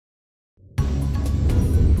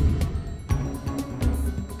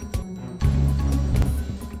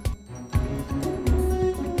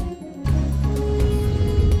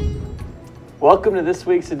Welcome to this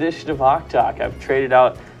week's edition of Hawk Talk. I've traded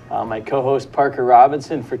out my co-host Parker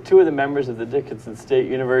Robinson for two of the members of the Dickinson State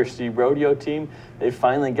University rodeo team. They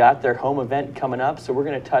finally got their home event coming up, so we're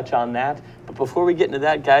going to touch on that. But before we get into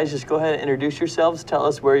that, guys, just go ahead and introduce yourselves. Tell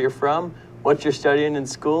us where you're from, what you're studying in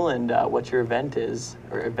school, and what your event is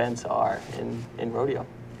or events are in rodeo.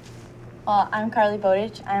 Well, I'm Carly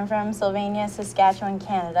Bowditch. I'm from Sylvania, Saskatchewan,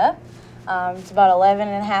 Canada. It's about 11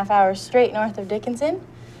 and a half hours straight north of Dickinson.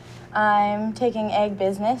 I'm taking ag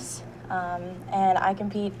business, and I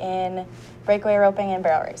compete in breakaway roping and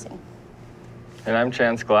barrel racing. And I'm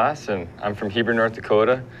Chance Glass, and I'm from Heber, North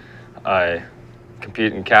Dakota. I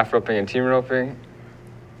compete in calf roping and team roping.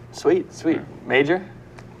 Sweet. Major?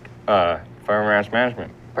 Farm ranch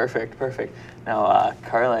management. Perfect. Now,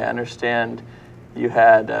 Carly, I understand you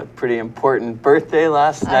had a pretty important birthday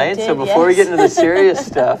last night. Did, so before we get into the serious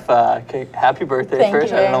stuff, happy birthday Thank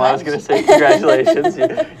first. you I don't know why I was going to say congratulations.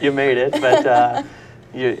 you made it, but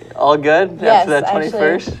you all good Yes, after that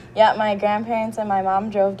 21st? Actually, yeah, my grandparents and my mom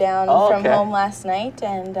drove down from home last night,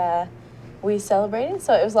 and we celebrated.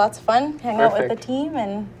 So it was lots of fun, hang out with the team,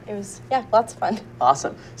 and it was, lots of fun.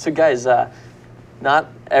 Awesome. So guys,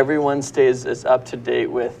 not everyone stays as up to date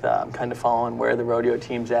with kind of following where the rodeo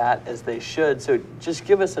team's at as they should. So just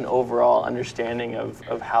give us an overall understanding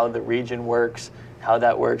of how the region works, how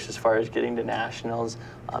that works as far as getting to nationals,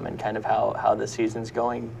 and kind of how the season's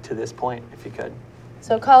going to this point, if you could.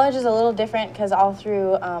 So college is a little different because all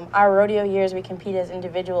through our rodeo years we compete as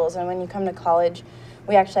individuals, and when you come to college,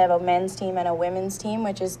 we actually have a men's team and a women's team,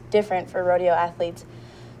 which is different for rodeo athletes.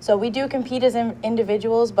 So we do compete as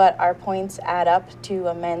individuals, but our points add up to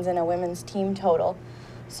a men's and a women's team total.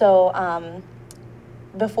 So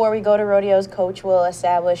before we go to rodeos, coach will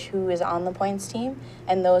establish who is on the points team,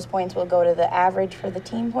 and those points will go to the average for the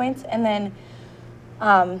team points. And then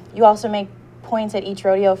you also make points at each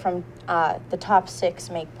rodeo from the top 6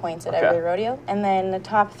 make points at every rodeo. And then the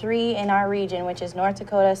top 3 in our region, which is North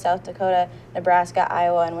Dakota, South Dakota, Nebraska,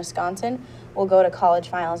 Iowa, and Wisconsin, will go to college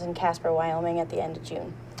finals in Casper, Wyoming at the end of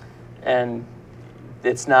June. And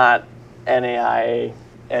it's not NAIA,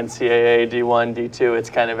 NCAA, D1, D2, it's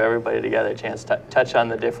kind of everybody together. Chance to touch on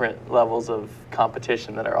the different levels of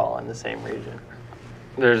competition that are all in the same region.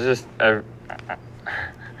 There's just,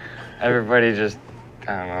 everybody just,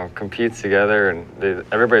 I don't know, competes together, and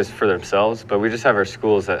everybody's for themselves, but we just have our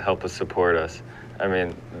schools that help us support us. I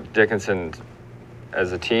mean, Dickinson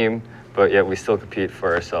as a team, but yet we still compete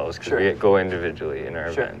for ourselves because we go individually in our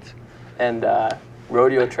events. And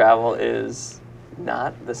rodeo travel is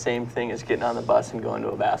not the same thing as getting on the bus and going to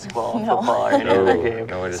a basketball, football, or any other game.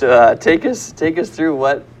 No, so take us through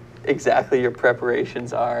what exactly your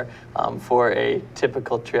preparations are for a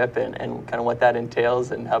typical trip, and kind of what that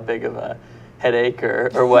entails and how big of a headache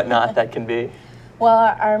or whatnot that can be.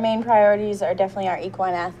 Well, our main priorities are definitely our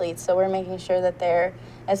equine athletes, so we're making sure that they're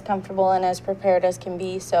as comfortable and as prepared as can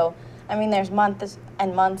be. So, I mean, there's months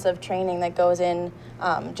and months of training that goes in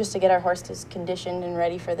just to get our horses conditioned and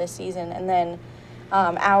ready for this season. And then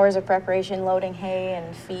hours of preparation, loading hay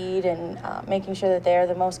and feed, and making sure that they're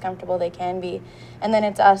the most comfortable they can be. And then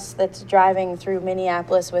it's us that's driving through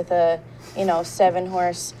Minneapolis with a,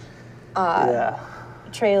 7-horse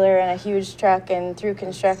trailer and a huge truck, and through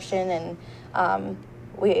construction. And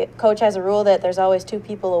coach has a rule that there's always 2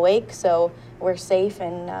 people awake, so we're safe.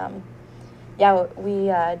 And we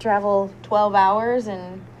travel 12 hours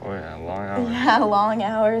and long hours. Yeah, long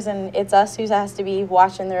hours, and it's us who has to be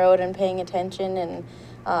watching the road and paying attention.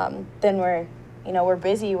 And then we're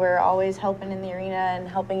busy. We're always helping in the arena and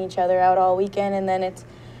helping each other out all weekend, and then it's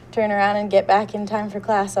turn around and get back in time for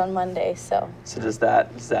class on Monday. So does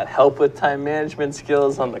that help with time management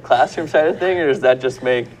skills on the classroom side of thing, or does that just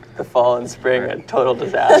make the fall and spring a total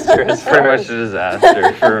disaster? It's pretty much a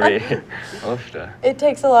disaster for me. It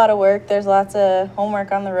takes a lot of work. There's lots of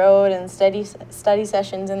homework on the road and study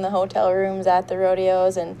sessions in the hotel rooms at the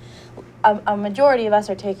rodeos, and a majority of us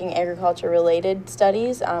are taking agriculture-related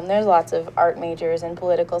studies. There's lots of art majors and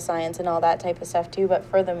political science and all that type of stuff too, but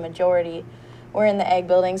for the majority, we're in the ag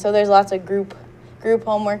building, so there's lots of group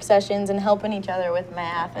homework sessions and helping each other with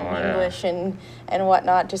math and English and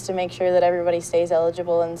whatnot, just to make sure that everybody stays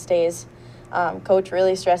eligible and stays. Coach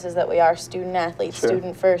really stresses that we are student athletes,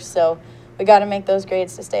 student first, so we got to make those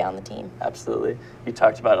grades to stay on the team. Absolutely. You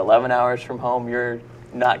talked about 11 hours from home. You're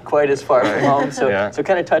not quite as far from home, so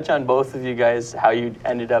kind of touch on both of you guys, how you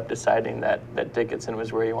ended up deciding that Dickinson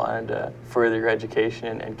was where you wanted to further your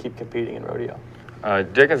education and keep competing in rodeo.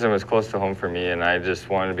 Dickinson was close to home for me, and I just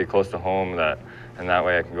wanted to be close to home, and that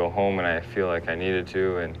way I can go home when I feel like I needed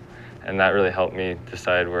to, and that really helped me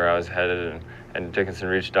decide where I was headed. And Dickinson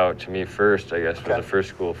reached out to me first, I guess, was the first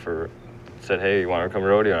school for said, "Hey, you want to come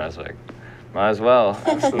rodeo?" And I was like, "Might as well,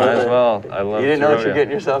 might as well." I love. You didn't know what you're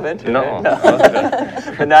getting yourself into. No.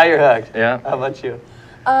 Right? But now you're hooked. Yeah. How about you?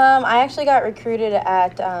 I actually got recruited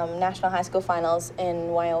at National High School Finals in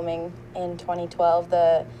Wyoming in 2012.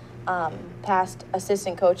 The past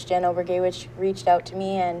assistant coach, Jen Obergewich, reached out to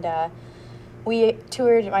me, and we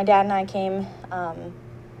toured. My dad and I came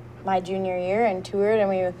my junior year and toured, and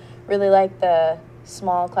we really liked the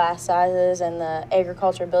small class sizes and the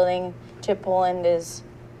agriculture building. Chip Poland is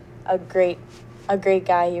a great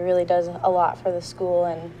guy. He really does a lot for the school,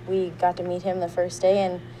 and we got to meet him the first day,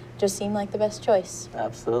 and just seemed like the best choice.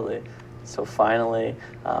 Absolutely. So finally,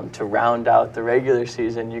 to round out the regular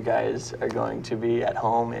season, you guys are going to be at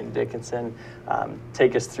home in Dickinson.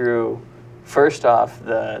 Take us through, first off,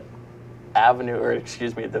 the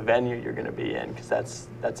the venue you're going to be in, because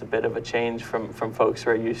that's a bit of a change from folks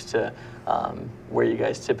who are used to where you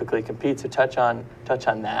guys typically compete. So touch on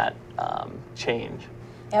that change.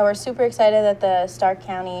 Yeah, we're super excited that the Stark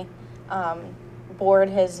County board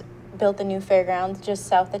has built the new fairgrounds just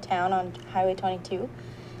south of town on Highway 22.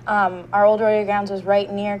 Our old rodeo grounds was right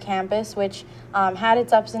near campus, which had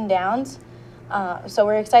its ups and downs. So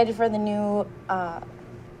we're excited for the new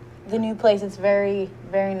place. It's very,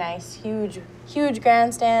 very nice. Huge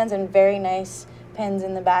grandstands and very nice pens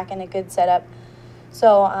in the back and a good setup.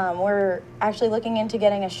 So we're actually looking into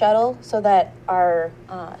getting a shuttle so that our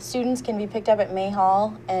students can be picked up at May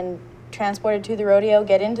Hall and transported to the rodeo,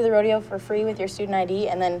 get into the rodeo for free with your student ID,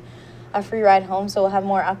 and then a free ride home. So we'll have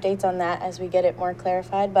more updates on that as we get it more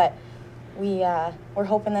clarified. But we're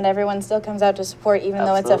hoping that everyone still comes out to support, even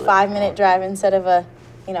though it's a 5-minute drive instead of a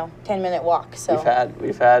 10-minute walk. So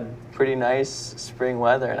we've had pretty nice spring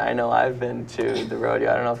weather, and I know I've been to the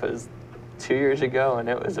rodeo. I don't know if it was 2 years ago, and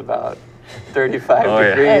it was about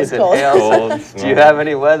 35 degrees and hail. Do you have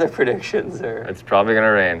any weather predictions? Or it's probably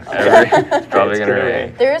gonna rain. It's probably gonna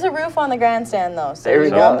rain. There is a roof on the grandstand though, so there we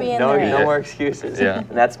won't be in the rain. No more excuses. Yeah.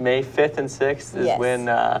 And that's May 5th and 6th is when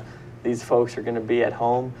these folks are going to be at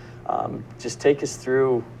home. Just take us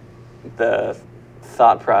through the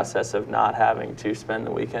thought process of not having to spend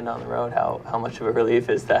the weekend on the road. How much of a relief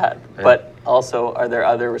is that? Yeah. But also, are there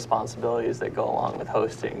other responsibilities that go along with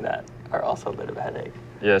hosting that are also a bit of a headache?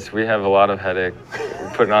 Yes, we have a lot of headache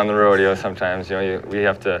putting on the rodeo sometimes. We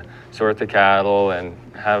have to sort the cattle and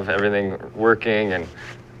have everything working, and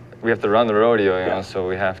we have to run the rodeo, so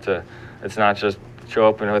we have to, it's not just show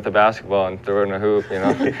up with a basketball and throw it in a hoop,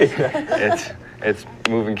 It's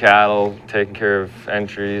moving cattle, taking care of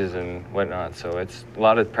entries and whatnot. So it's a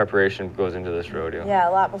lot of preparation goes into this rodeo. Yeah,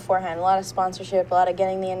 a lot beforehand, a lot of sponsorship, a lot of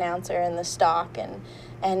getting the announcer and the stock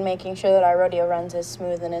and making sure that our rodeo runs as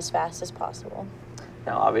smooth and as fast as possible.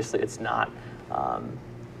 Now, obviously, it's not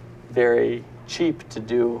very cheap to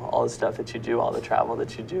do all the stuff that you do, all the travel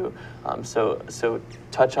that you do. So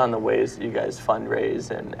touch on the ways that you guys fundraise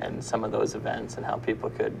and some of those events and how people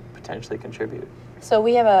could potentially contribute. So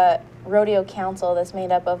we have a rodeo council that's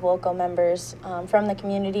made up of local members from the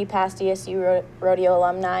community, past ESU rodeo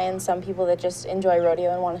alumni, and some people that just enjoy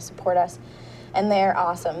rodeo and want to support us. And they're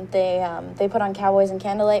awesome. They put on Cowboys and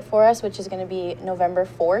Candlelight for us, which is going to be November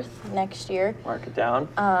 4th next year. Mark it down.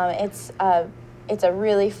 It's a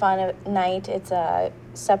really fun night. It's a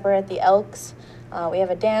supper at the Elks. We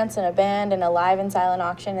have a dance and a band and a live and silent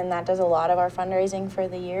auction, and that does a lot of our fundraising for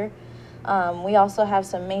the year. We also have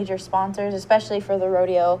some major sponsors, especially for the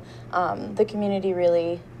rodeo. The community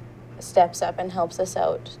really steps up and helps us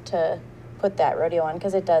out to put that rodeo on,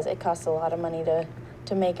 because it costs a lot of money to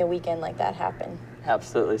make a weekend like that happen.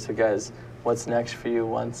 Absolutely. So guys, what's next for you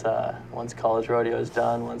once college rodeo is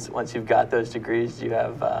done? Once you've got those degrees, do you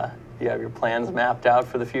have your plans mapped out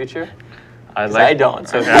for the future? I don't.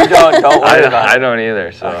 So if you don't worry about it. I don't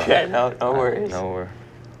either. So okay, no worries. No worries.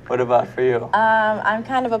 What about for you? I'm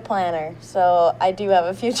kind of a planner, so I do have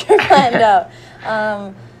a future planned out.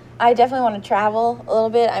 I definitely want to travel a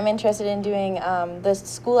little bit. I'm interested in doing, the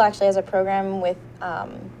school actually has a program with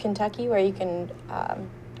Kentucky where you can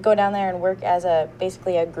go down there and work as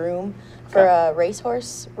basically a groom for a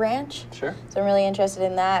racehorse ranch. Sure. So I'm really interested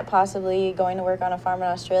in that, possibly going to work on a farm in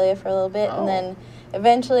Australia for a little bit, and then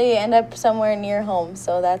eventually end up somewhere near home.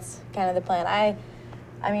 So that's kind of the plan.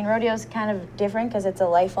 I mean, rodeo's kind of different because it's a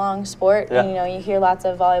lifelong sport. Yeah. And, you hear lots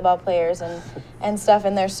of volleyball players and stuff,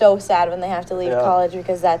 and they're so sad when they have to leave college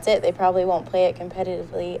because that's it. They probably won't play it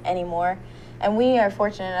competitively anymore. And we are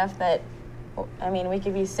fortunate enough that, we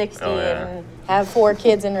could be 60 and have 4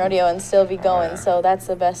 kids in rodeo and still be going. So that's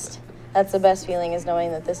the best feeling, is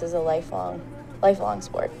knowing that this is a lifelong lifelong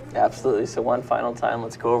sport. Absolutely. So one final time,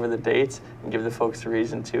 let's go over the dates and give the folks a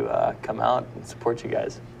reason to come out and support you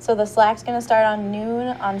guys. So the Slack's going to start on noon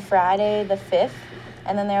on Friday the 5th,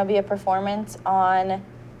 and then there will be a performance on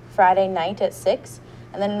Friday night at 6,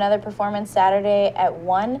 and then another performance Saturday at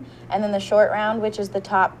 1, and then the short round, which is the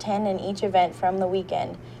top 10 in each event from the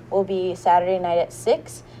weekend, will be Saturday night at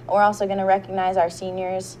 6. And we're also going to recognize our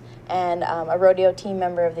seniors and a rodeo team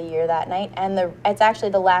member of the year that night. And it's actually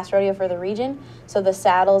the last rodeo for the region, so the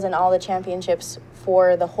saddles and all the championships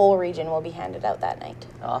for the whole region will be handed out that night.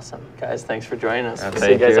 Awesome. Guys, thanks for joining us. Yeah, We'll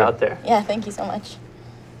see you guys out there. Yeah, thank you so much.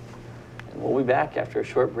 And we'll be back after a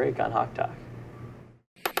short break on HawkTalk.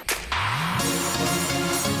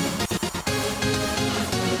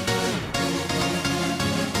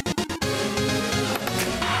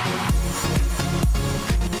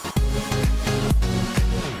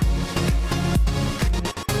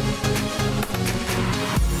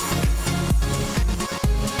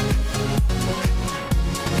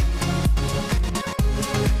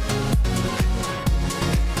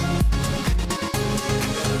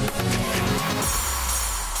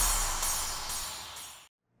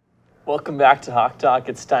 Welcome back to HawkTalk.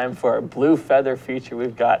 It's time for our Blue Feather feature.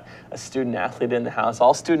 We've got a student athlete in the house.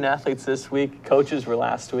 All student athletes this week. Coaches were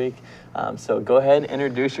last week. So go ahead,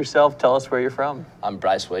 introduce yourself. Tell us where you're from. I'm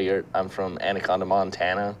Bryce Wiggert. I'm from Anaconda,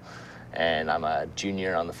 Montana, and I'm a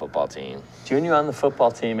junior on the football team. Junior on the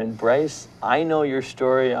football team. And Bryce, I know your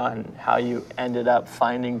story on how you ended up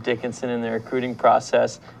finding Dickinson in the recruiting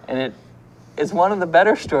process, and it's one of the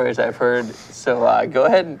better stories I've heard. So go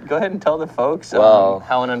ahead and tell the folks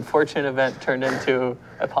how an unfortunate event turned into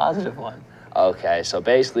a positive one. Okay, so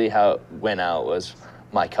basically how it went out was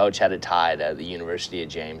my coach had a tie at the University of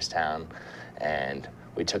Jamestown, and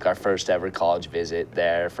we took our first ever college visit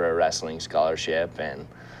there for a wrestling scholarship, and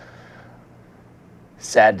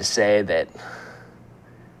sad to say that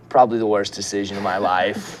probably the worst decision of my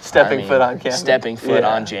life. Stepping foot on campus. Stepping foot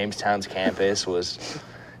on Jamestown's campus was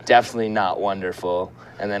definitely not wonderful.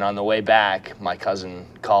 And then on the way back, my cousin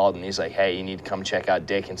called and he's like, hey, you need to come check out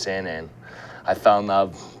Dickinson. And I fell in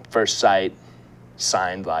love first sight,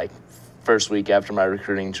 signed like first week after my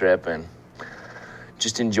recruiting trip, and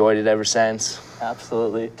just enjoyed it ever since.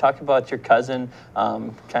 Absolutely. Talk about your cousin,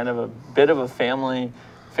 kind of a bit of a family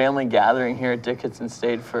gathering here at Dickinson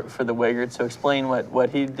State for the Wiggards. So explain what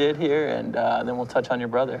he did here, and then we'll touch on your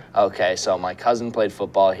brother. Okay, so my cousin played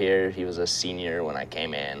football here. He was a senior when I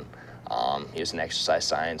came in. He was an exercise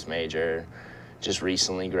science major, just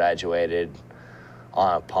recently graduated.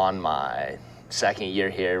 Upon my second year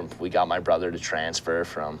here, we got my brother to transfer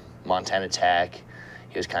from Montana Tech.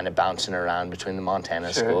 He was kind of bouncing around between the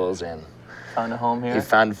Montana schools, and found a home here. He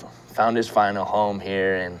found his final home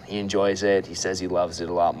here, and he enjoys it. He says he loves it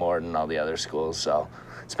a lot more than all the other schools, so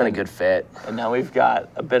it's been a good fit. And now we've got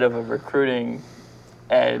a bit of a recruiting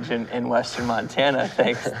edge in Western Montana,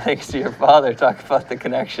 thanks to your father. Talk about the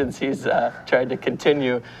connections he's tried to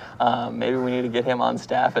continue. Maybe we need to get him on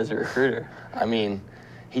staff as a recruiter. I mean,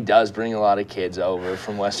 he does bring a lot of kids over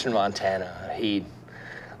from Western Montana. He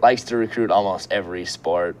likes to recruit almost every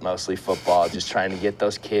sport, mostly football, just trying to get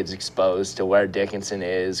those kids exposed to where Dickinson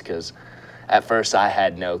is, because at first I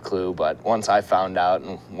had no clue, but once I found out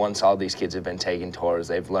and once all these kids have been taking tours,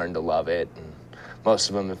 they've learned to love it, and most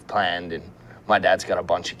of them have planned, and my dad's got a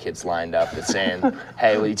bunch of kids lined up that's saying,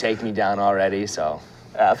 hey, will you take me down already? So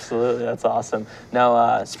absolutely, that's awesome.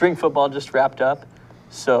 Now, spring football just wrapped up,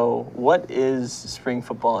 so what is spring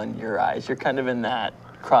football in your eyes? You're kind of in that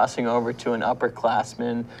crossing over to an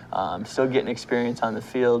upperclassman, still getting experience on the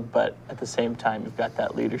field, but at the same time, you've got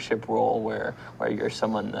that leadership role where you're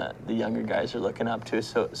someone that the younger guys are looking up to.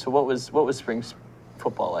 So what was spring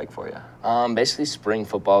football like for you? Basically, spring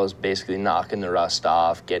football is basically knocking the rust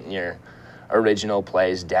off, getting your original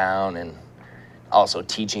plays down, and also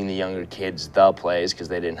teaching the younger kids the plays because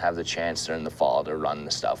they didn't have the chance during the fall to run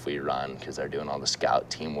the stuff we run because they're doing all the scout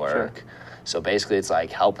teamwork. Sure. So basically, it's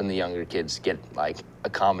like helping the younger kids get like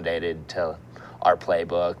accommodated to our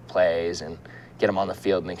playbook, plays, and get them on the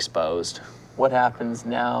field and exposed. What happens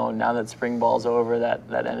now that spring ball's over?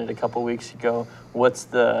 That ended a couple weeks ago. What's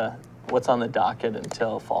on the docket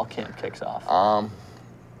until fall camp kicks off?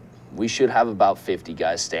 We should have about 50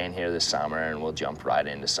 guys staying here this summer, and we'll jump right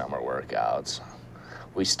into summer workouts.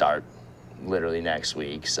 We start literally next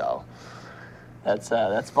week, so.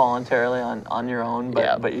 That's voluntarily on your own, but,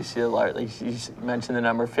 yeah. But you see a lot, like you mentioned the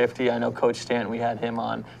number 50. I know Coach Stanton, we had him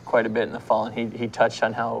on quite a bit in the fall, and he touched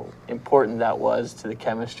on how important that was to the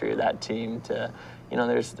chemistry of that team. To,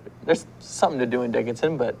 there's something to do in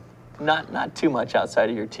Dickinson, but not too much outside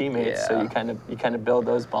of your teammates. So you kind of build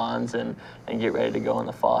those bonds and get ready to go in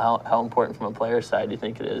the fall. How important from a player side do you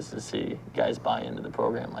think it is to see guys buy into the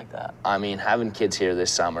program like that? I mean, having kids here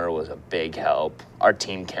this summer was a big help. Our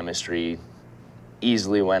team chemistry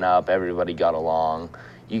easily went up. Everybody got along.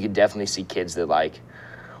 You could definitely see kids that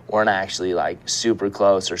weren't actually super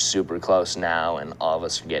close or super close now, and all of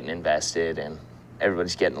us are getting invested and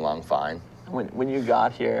everybody's getting along fine. When you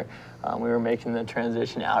got here, we were making the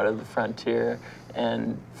transition out of the Frontier,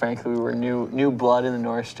 and frankly, we were new blood in the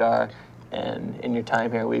North Star. And in your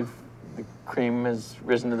time here, the cream has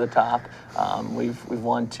risen to the top. We've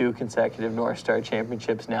won 2 consecutive North Star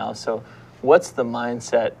championships now. So, what's the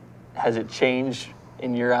mindset? Has it changed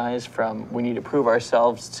in your eyes from we need to prove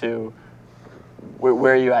ourselves to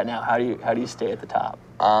where are you at now? How do you stay at the top?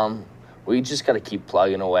 We just got to keep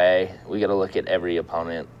plugging away. We got to look at every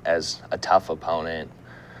opponent as a tough opponent.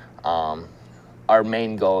 Our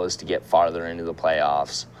main goal is to get farther into the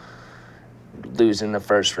playoffs. Losing the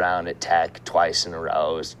first round at Tech twice in a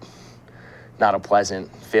row is not a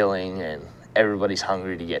pleasant feeling, and everybody's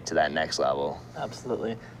hungry to get to that next level.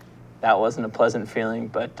 Absolutely. That wasn't a pleasant feeling,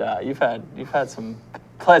 but you've had some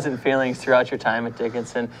pleasant feelings throughout your time at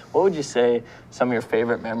Dickinson. What would you say some of your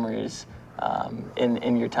favorite memories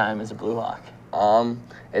in your time as a Blue Hawk?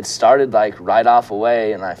 It started right off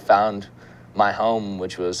away, and I found my home,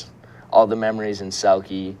 which was all the memories in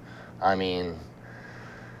Selke. I mean,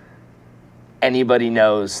 anybody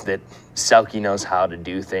knows that Selke knows how to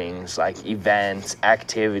do things like events,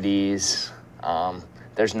 activities.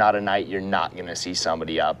 There's not a night you're not gonna see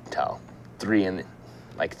somebody up till 3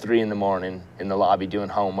 in the morning in the lobby doing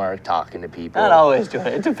homework, talking to people. Not always doing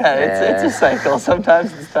it. It depends. Yeah. It's a cycle.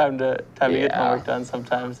 Sometimes it's time to get homework done.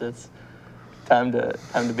 Sometimes it's time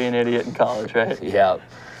to be an idiot in college, right? Yeah.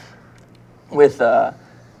 With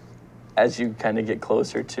as you kind of get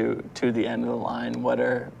closer to the end of the line, what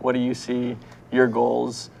do you see your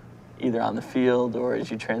goals either on the field or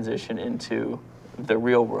as you transition into the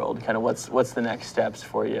real world? Kind of what's the next steps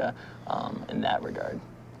for you in that regard?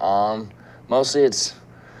 Mostly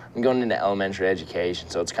I'm going into elementary education,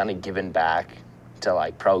 so it's kind of giving back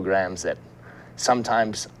to programs that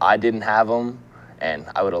sometimes I didn't have them and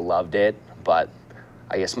I would have loved it, but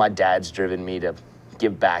I guess my dad's driven me to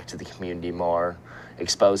give back to the community more,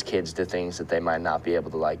 expose kids to things that they might not be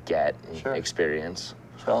able to get and experience.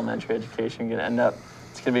 So elementary education gonna end up,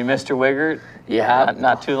 it's gonna be Mr. Wiggert. Yeah.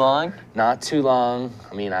 Not too long. Not too long.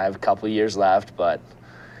 I mean, I have a couple years left, but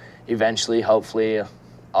eventually, hopefully,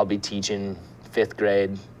 I'll be teaching 5th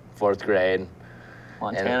grade, 4th grade.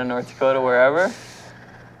 Montana, North Dakota, wherever?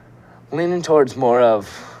 Leaning towards more of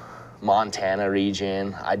Montana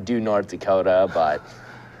region. I do North Dakota, but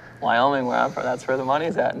Wyoming, where I'm from, that's where the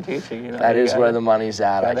money's at in teaching. That is where the money's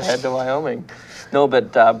at. Gotta head to Wyoming. No,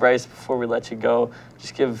 but Bryce, before we let you go,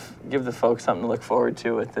 just give the folks something to look forward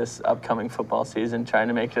to with this upcoming football season, trying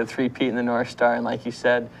to make it a 3-peat in the North Star, and like you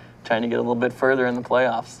said, trying to get a little bit further in the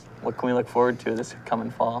playoffs. What can we look forward to this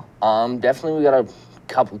coming fall? Definitely we got a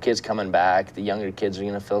couple kids coming back. The younger kids are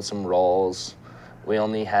going to fill some roles. We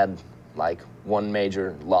only had one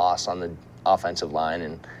major loss on the offensive line,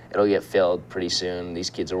 and it'll get filled pretty soon.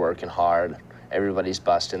 These kids are working hard. Everybody's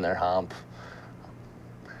busting their hump.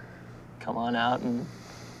 Come on out and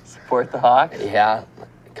support the Hawks. Yeah,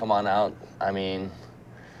 come on out. I mean,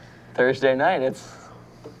 Thursday night.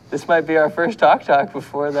 This might be our first HawkTalk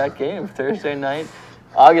before that game. Thursday night,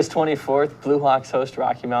 August 24th, Blue Hawks host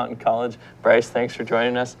Rocky Mountain College. Bryce, thanks for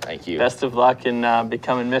joining us. Thank you. Best of luck in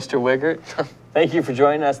becoming Mr. Wiggert. Thank you for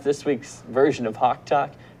joining us this week's version of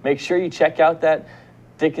HawkTalk. Make sure you check out that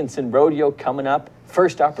Dickinson Rodeo coming up.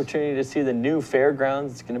 First opportunity to see the new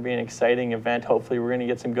fairgrounds. It's going to be an exciting event. Hopefully we're going to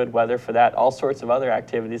get some good weather for that. All sorts of other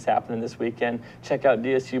activities happening this weekend. Check out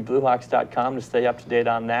dsubluehawks.com to stay up to date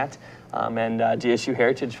on that. And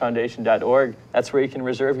dsuheritagefoundation.org. That's where you can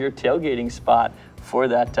reserve your tailgating spot for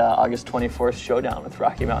that August 24th showdown with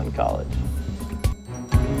Rocky Mountain College.